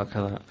معرق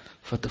هكذا،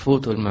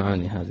 فتفوت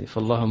المعاني هذه.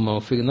 فاللهم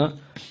وفقنا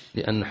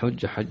لأن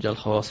حج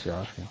الخواص في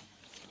عافية.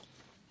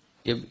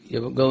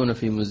 يبقون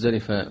في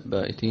مزدلفة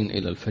بائتين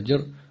إلى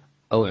الفجر،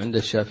 أو عند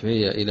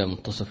الشافعية إلى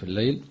منتصف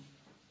الليل،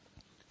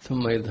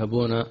 ثم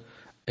يذهبون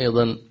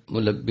أيضا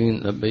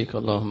ملبين لبيك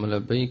اللهم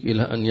لبيك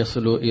إلى أن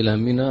يصلوا إلى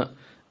منى،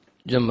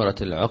 جمرة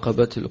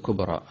العقبة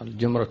الكبرى،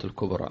 الجمرة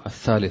الكبرى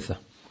الثالثة.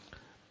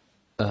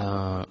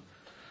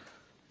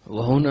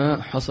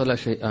 وهنا حصل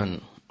شيئان.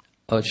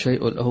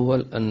 الشيء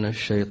الأول أن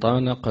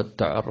الشيطان قد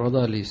تعرض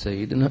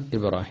لسيدنا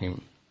إبراهيم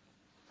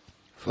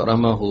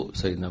فرماه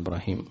سيدنا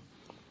إبراهيم.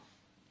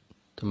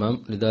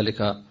 تمام.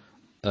 لذلك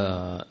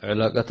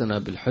علاقتنا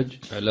بالحج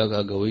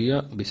علاقة قوية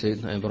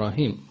بسيدنا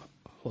إبراهيم،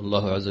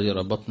 والله عز وجل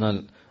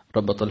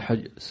ربط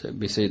الحج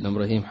بسيدنا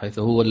إبراهيم حيث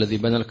هو الذي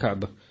بنى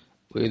الكعبة،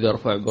 وإذا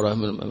رفع إبراهيم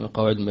من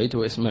قواعد البيت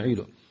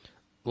وإسماعيل.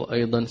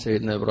 وأيضا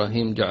سيدنا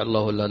إبراهيم جعل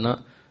الله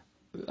لنا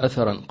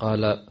أثرا،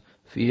 قال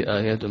في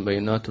آيات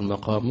بينات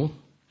مقام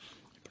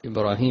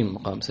إبراهيم،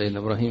 مقام سيدنا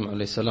إبراهيم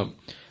عليه السلام.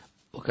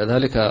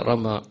 وكذلك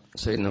رمى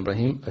سيدنا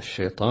إبراهيم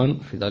الشيطان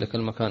في ذلك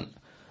المكان.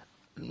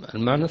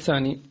 المعنى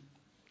الثاني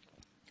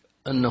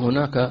أن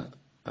هناك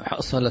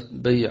حصلت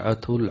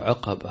بيعة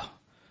العقبة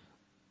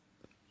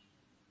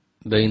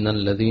بين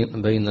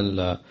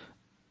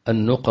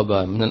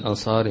النقبة من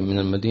الأنصار من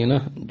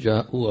المدينة،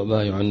 جاءوا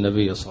وبايعوا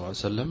النبي صلى الله عليه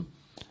وسلم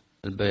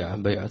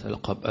بيعة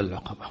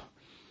العقبة،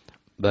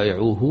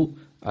 بايعوه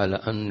على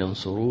أن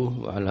ينصروه،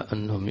 وعلى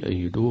أنهم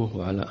يؤيدوه،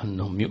 وعلى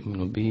أنهم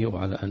يؤمنوا به،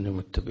 وعلى أنهم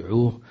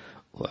يتبعوه،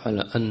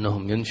 وعلى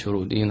أنهم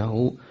ينشروا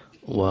دينه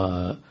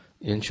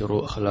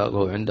وينشروا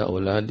أخلاقه عند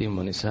أولادهم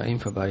ونسائهم.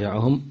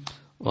 فبايعهم،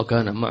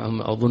 وكان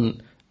معهم أظن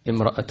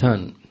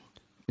امرأتان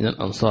من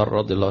الأنصار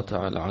رضي الله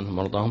تعالى عنهم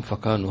وارضاهم،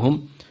 فكانوا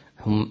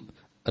هم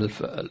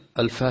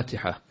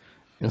الفاتحة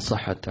إن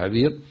صح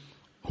التعبير،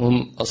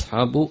 هم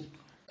أصحاب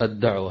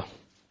الدعوة.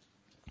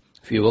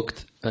 في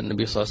وقت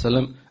النبي صلى الله عليه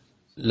وسلم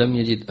لم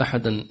يجد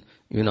أحدا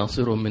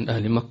يناصرهم من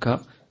أهل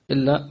مكة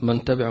إلا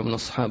من تبع من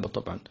الصحابة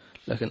طبعا،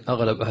 لكن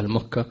أغلب أهل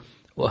مكة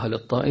وأهل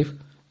الطائف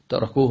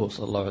تركوه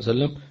صلى الله عليه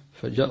وسلم،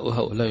 فجاءوا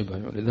هؤلاء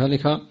يبايعون.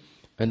 لذلك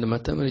عندما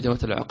تمر جماعة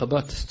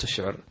العقبات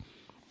تستشعر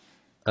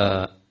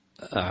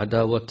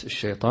عداوة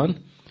الشيطان،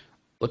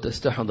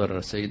 وتستحضر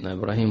سيدنا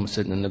إبراهيم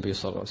وسيدنا النبي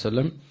صلى الله عليه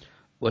وسلم،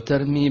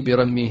 وترمي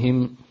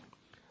برميهم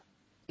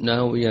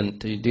ناويا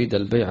تجديد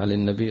البيعة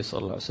للنبي صلى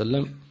الله عليه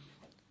وسلم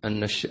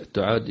أن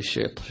تعاد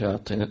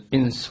الشياطين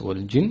الإنس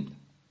والجن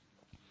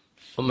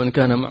ومن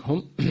كان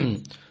معهم،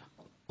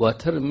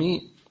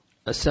 وترمي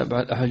السبع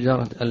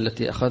الأحجار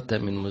التي أخذتها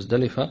من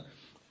مزدلفة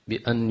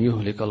بأن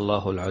يهلك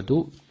الله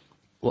العدو،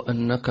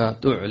 وأنك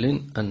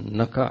تعلن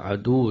أنك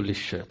عدو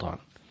للشيطان.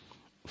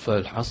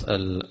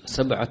 فالحصل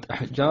 7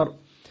 أحجار،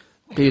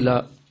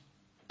 قيل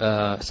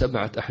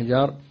 7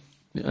 أحجار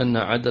لأن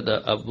عدد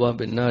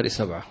أبواب النار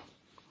 7،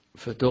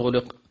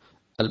 فتغلق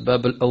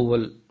الباب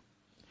الأول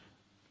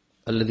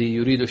الذي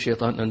يريد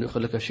الشيطان أن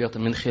يخلق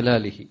الشيطان من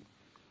خلاله،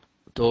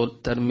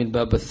 ترمي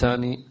الباب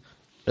الثاني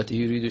التي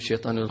يريد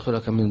الشيطان أن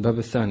يخلق من الباب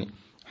الثاني،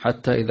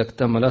 حتى إذا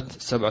اكتملت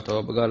 7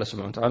 أبواب. قال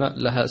سبحانه وتعالى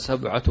لها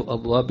 7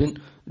 أبواب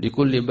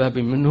لكل باب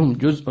منهم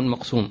جزء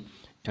مقسوم.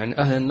 يعني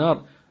أهل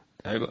النار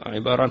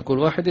عبارة عن كل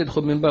واحد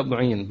يدخل من باب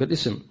معين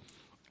بالاسم.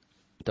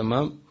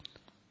 تمام.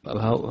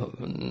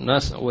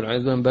 ناس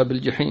من باب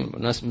الجحيم،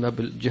 ناس من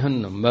باب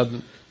جهنم،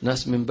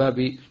 ناس من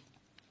باب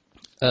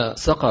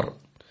سقر،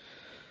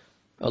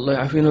 الله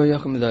يعافينا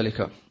وإياكم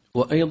ذلك.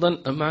 وأيضا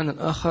المعنى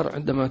الآخر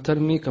عندما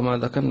ترمي كما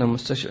ذكرنا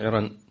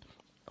مستشعرا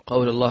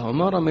قول الله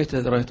وما رميت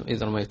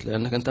إذ رميت،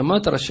 لأنك أنت ما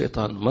ترى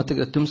الشيطان، ما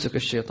تقدر تمسك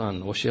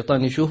الشيطان،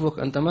 والشيطان يشوفك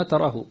أنت ما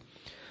تراه،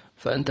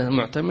 فأنت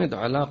معتمد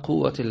على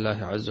قوة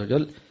الله عز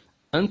وجل.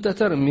 أنت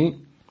ترمي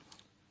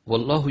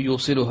والله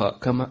يوصلها،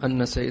 كما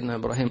أن سيدنا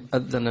إبراهيم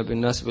أذن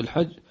بالناس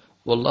بالحج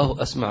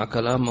والله أسمع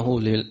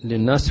كلامه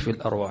للناس في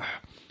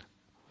الأرواح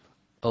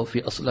أو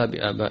في أصلاب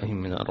آبائهم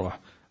من الأرواح.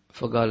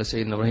 فقال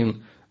سيدنا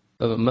إبراهيم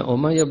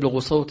وما يبلغ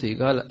صوتي،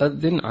 قال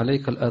أذن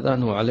عليك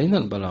الأذان وعلينا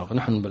البلاغ،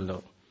 نحن نبلغ.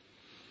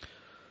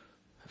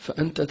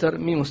 فأنت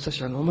ترمي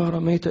مستشعرا وما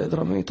رميت إذ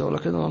رميت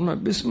ولكن رمى،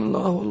 بسم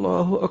الله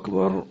والله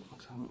أكبر،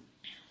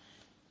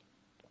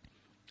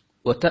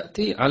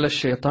 وتأتي على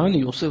الشيطان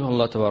يوصله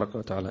الله تبارك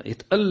وتعالى،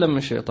 يتألم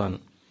الشيطان،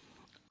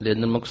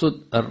 لأن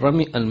المقصود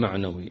الرمي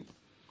المعنوي.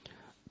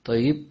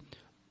 طيب،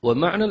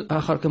 ومعنى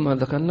الآخر كما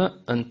ذكرنا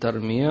أن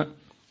ترمي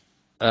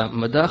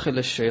مداخل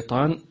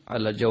الشيطان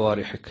على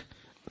جوارحك،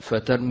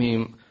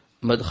 فترمي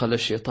مدخل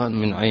الشيطان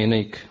من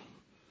عينيك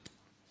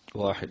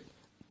 1،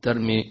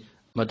 ترمي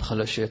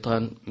مدخل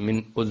الشيطان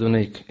من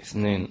أذنيك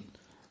 2،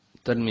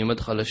 ترمي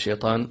مدخل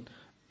الشيطان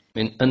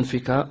من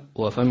أنفك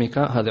وفمك،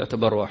 هذا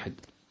يعتبر 1،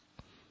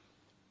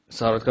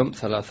 صارت كم؟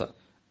 3.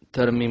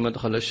 ترمي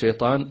مدخل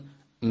الشيطان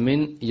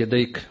من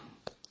يديك،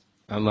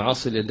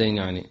 معاصي اليدين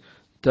يعني،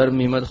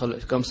 ترمي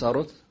مدخل كم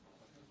صارت؟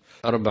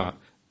 4.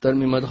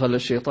 ترمي مدخل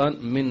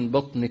الشيطان من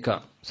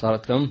بطنك،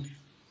 صارت كم؟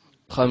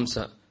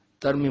 5.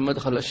 ترمي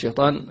مدخل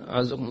الشيطان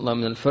عزكم الله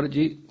من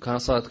الفرج، كان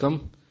صارت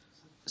كم؟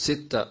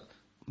 6.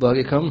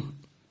 باقي كم؟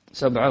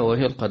 7،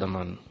 وهي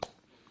القدمان،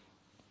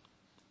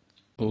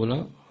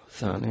 أولى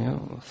ثانية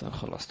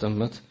خلاص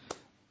تمت.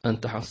 أن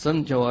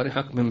تحصن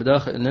جوارحك من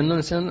مداخل، لأن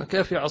الإنسان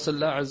كيف يعصي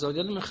الله عز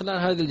وجل؟ من خلال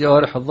هذه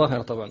الجوارح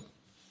الظاهرة طبعا،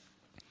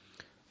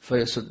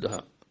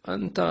 فيسدها.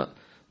 أنت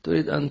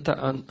تريد أن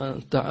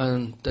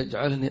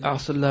تجعلني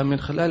أعصي الله من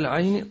خلال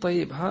عيني،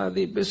 طيب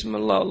هذه بسم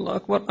الله الله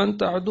أكبر،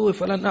 أنت عدوي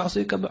فلن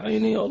أعصيك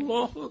بعيني،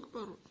 الله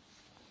أكبر.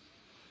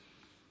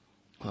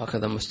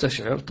 هكذا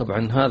مستشعر.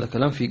 طبعا هذا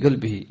كلام في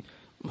قلبه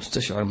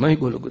مستشعر، ما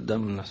يقوله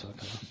قدام الناس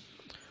هكذا.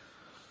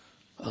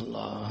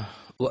 الله.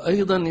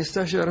 وأيضا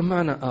يستشعر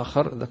معنى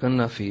آخر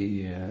ذكرنا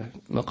في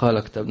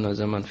مقالة كتبنا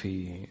زمان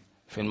في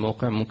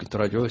الموقع، ممكن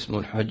تراجعوه، اسمه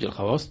الحجة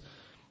الخواص.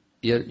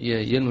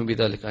 ينوي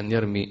بذلك أن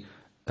يرمي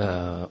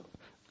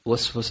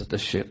وسوسة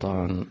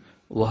الشيطان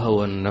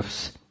وهوى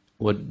النفس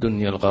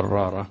والدنيا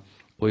الغرارة،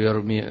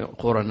 ويرمي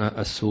قرناء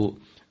السوء،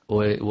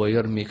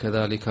 ويرمي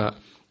كذلك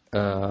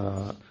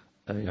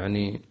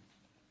يعني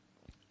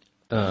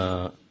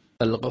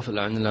الغفل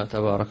عن الله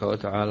تبارك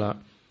وتعالى،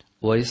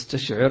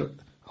 ويستشعر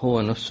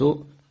هو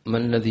نفسه ما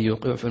الذي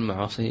يوقع في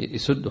المعاصي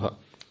يسدها.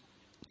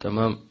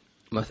 تمام.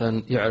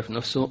 مثلا يعرف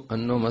نفسه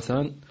أنه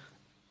مثلا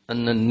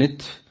أن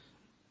النت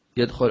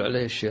يدخل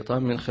عليه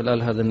الشيطان من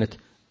خلال هذا النت،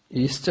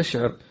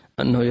 يستشعر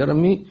أنه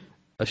يرمي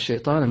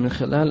الشيطان من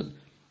خلال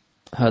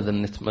هذا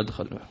النت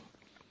مدخله.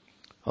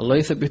 الله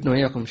يثبتنا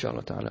وإياكم إن شاء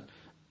الله تعالى.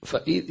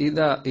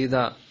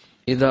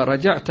 فإذا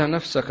رجعت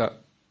نفسك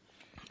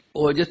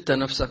ووجدت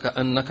نفسك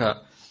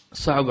أنك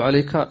صعب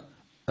عليك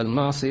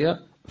المعصية،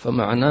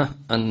 فمعناه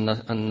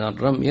أن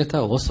الرمية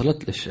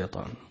وصلت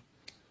للشيطان.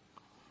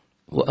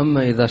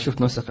 وأما إذا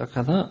شفت نفسك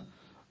كذا،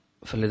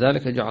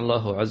 فلذلك جعل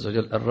الله عز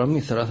وجل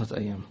الرمي 3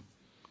 أيام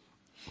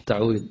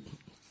تعويض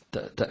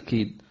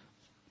تأكيد.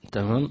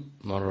 تمام.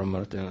 مرة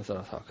مرتين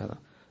 3 هكذا.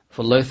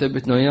 فالله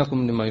يثبتنا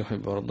وإياكم لما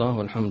يحب ويرضاه،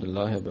 والحمد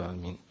لله رب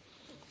العالمين.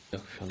 إن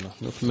شاء الله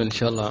نكمل إن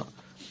شاء الله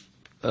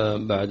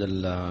بعد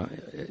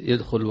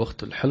يدخل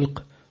وقت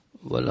الحلق،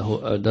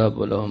 وله آداب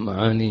وله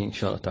معاني إن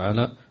شاء الله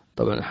تعالى.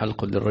 طبعا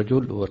الحلق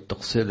للرجل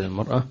والتقصير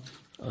للمرأة.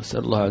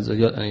 أسأل الله عز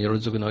وجل أن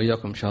يرزقنا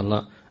وإياكم إن شاء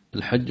الله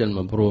الحج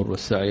المبرور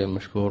والسعي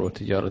المشكور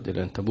والتجارة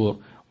لن تبور،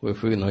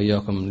 ويوفقنا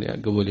وإياكم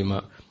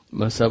لقبول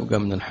ما سبق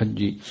من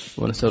الحج،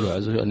 ونسأل الله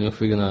عز وجل أن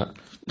يوفقنا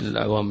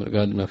للأعوام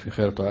القادمة في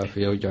خير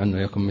وعافية، ويجعلنا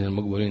وإياكم من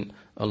المقبولين.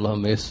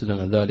 اللهم يسر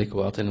لنا ذلك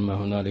وأعطنا ما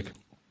هنالك،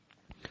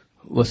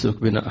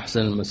 واسلك بنا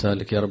أحسن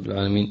المسالك يا رب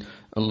العالمين.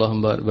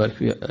 اللهم بارك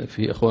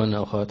في أخواننا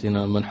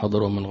وأخواتنا من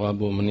حضروا ومن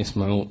غابوا ومن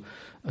يسمعوا.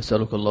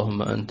 أسألك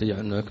اللهم أن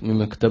تجعلنا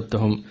ممن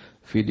كتبتهم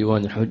في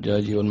ديوان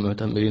الحجاج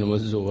والمعتمرين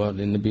والزوار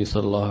للنبي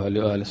صلى الله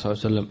عليه وآله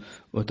وسلم،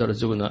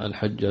 وترزقنا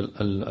الحج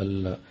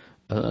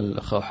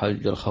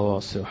حج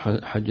الخواص،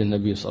 حج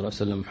النبي صلى الله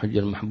عليه وسلم، حج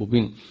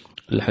المحبوبين،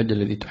 الحج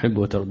الذي تحب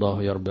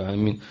وترضاه يا رب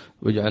العالمين.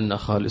 واجعلنا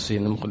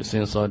خالصين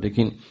مخلصين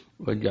صادقين،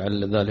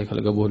 واجعل ذلك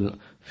القبول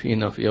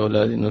فينا وفي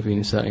أولادنا وفي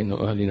نسائنا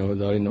وأهلنا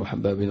ودارنا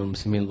وحبابنا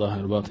والمسلمين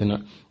ظاهر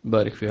باطنا.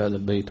 بارك في هذا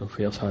البيت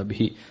وفي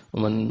أصحابه،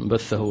 ومن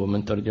بثه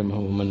ومن ترجمه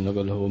ومن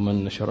نقله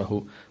ومن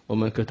نشره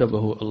ومن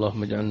كتبه.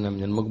 اللهم اجعلنا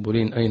من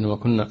المقبولين أينما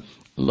كنا.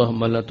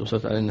 اللهم لا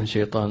تسلط علينا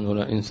شيطان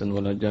ولا إنسا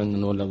ولا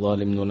جانا ولا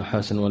ظالم ولا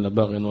حاسن ولا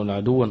باغ ولا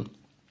عدوا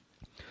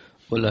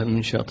ولا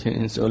من شياطين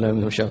الإنس ولا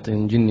من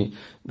شياطين الجن،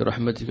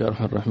 برحمتك يا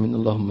أرحم الراحمين.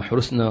 اللهم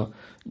احرسنا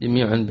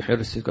جميعا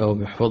بحرسك،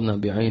 واحفظنا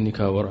بعينك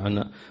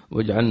وارعنا،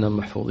 واجعلنا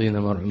محفوظين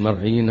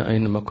مرعيين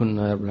أينما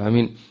كنا يا رب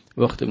العالمين.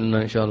 واختم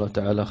لنا إن شاء الله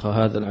تعالى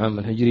هذا العام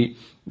الهجري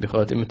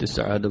بخاتمة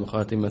السعادة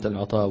وخاتمة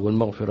العطاء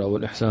والمغفرة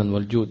والإحسان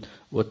والجود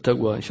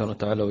والتقوى إن شاء الله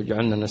تعالى.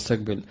 واجعلنا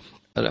نستقبل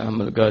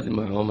العام القادم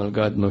والعام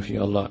القادمة إن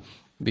شاء الله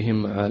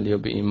بهم عالية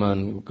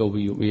وبإيمان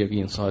قوي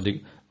وبيقين صادق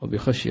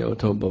وبخشية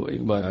وتوبة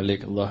وإقبال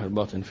عليك الظاهر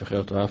الباطن في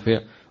خير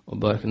وعافية.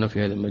 وبارك لنا في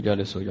هذه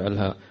المجالس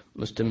واجعلها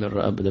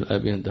مستمرة أبد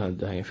الآبين الدهر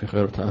الداهية في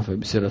خير وعافية،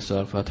 بسر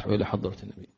السؤال الفاتح وإلى حضرة النبي.